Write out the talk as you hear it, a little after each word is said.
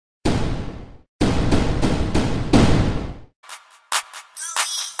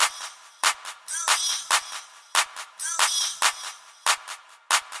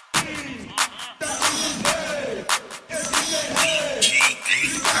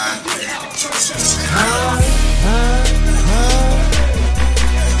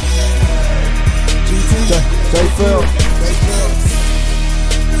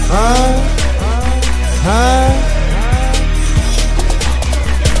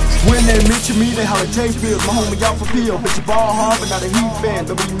When they mention me, they holler J-Fields, my homie out for Peel. Bitch, you ball hard, but not a Heat fan.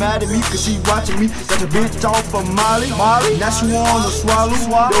 Don't be mad at me, cause she watching me. Got your bitch off of Molly. Now she wanna swallow.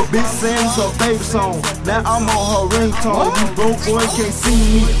 Yo, bitch saying it's her favorite song. Now I'm on her ringtone. You broke boys can't see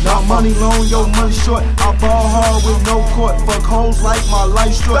me. Now money long, yo, money short. I ball hard with no court. Fuck hoes like my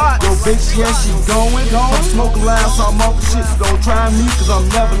life short. Yo, bitch, yeah, she going. I'm smoking loud, so I'm off the shit. So don't try me, cause I'm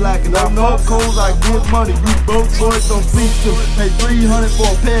never lacking. I know codes, I get money. You broke boys don't speak to. Pay 300 for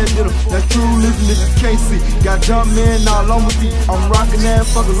a pair of dinner. That's true living if you can't see. Got Jumpman all on my feet. I'm rocking that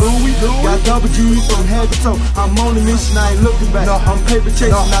fucking Louis. Got double G's from head to toe. I'm on a mission, I ain't looking back. I'm paper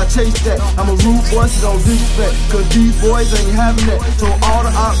chasing, I chase that. I'm a rude boy, so don't disrespect. Cause these boys ain't having that. So all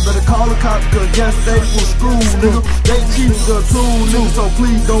the ops better call the cops, cause yes, they will screw, nigga. They keep the tool, nigga, so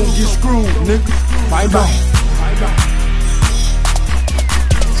please don't get screwed, nigga. Bye bye.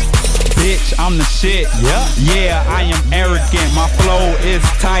 Bitch, I'm the shit. Yeah, I am arrogant. My flow is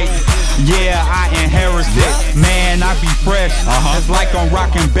tight. Yeah, I inherit it. Man, I be fresh. It's like I'm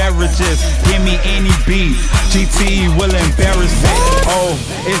rocking beverages. Give me any beat. GT will embarrass it. Oh,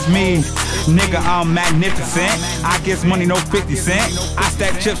 it's me. Nigga, I'm magnificent. I guess money, no 50 cent. I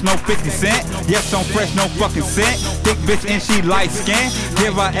stack chips, no 50 cent. Yes, I'm fresh, no fucking cent. Thick bitch and she light skin.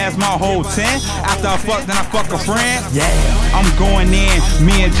 Give her ass my whole 10. After I fuck, then I fuck a friend. Yeah, I'm going in.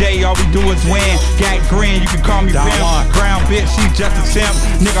 Me and Jay, all we do is win. Got green, you can call me Pimp. Ground bitch, she just a temp.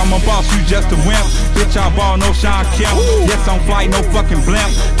 Nigga, I'm a boss, you just a wimp. Bitch, I ball, no Sean Kemp. Yes, I'm fly, no fucking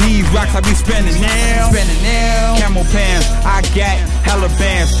blimp. These rocks I be spending now. Camel pants, I got hella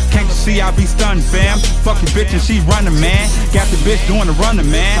bands. Can't you see I be stunned, fam? Fuck your bitch and she running, man. Got the bitch doing the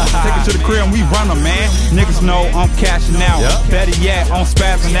running, man. Take her to the crib and we run her, man. Niggas know I'm cashing out. Better yet, I'm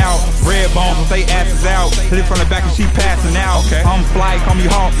spazzing out. Red bones, they asses out. Hit it from the back and she passing out. I'm fly, call me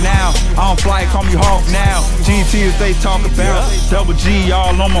Hawk now. I'm fly, call me Hawk now. GT as they talk about. Double G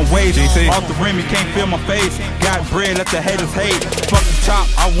all on my waist. Off the rim, you can't feel my face. Got bread, let the haters hate. Fuck the top,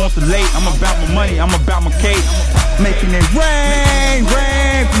 I want the late. I'm about my money, I'm about my cake. Making it rain,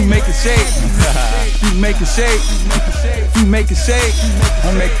 rain. You make it shake. You make it shake. You make it shake.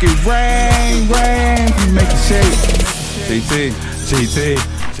 I make it rain, rain. You make it shake. GT, GT,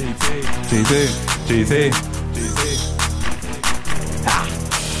 GT, GT, GT. Ah,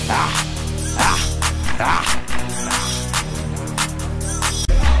 ah, ah, ah.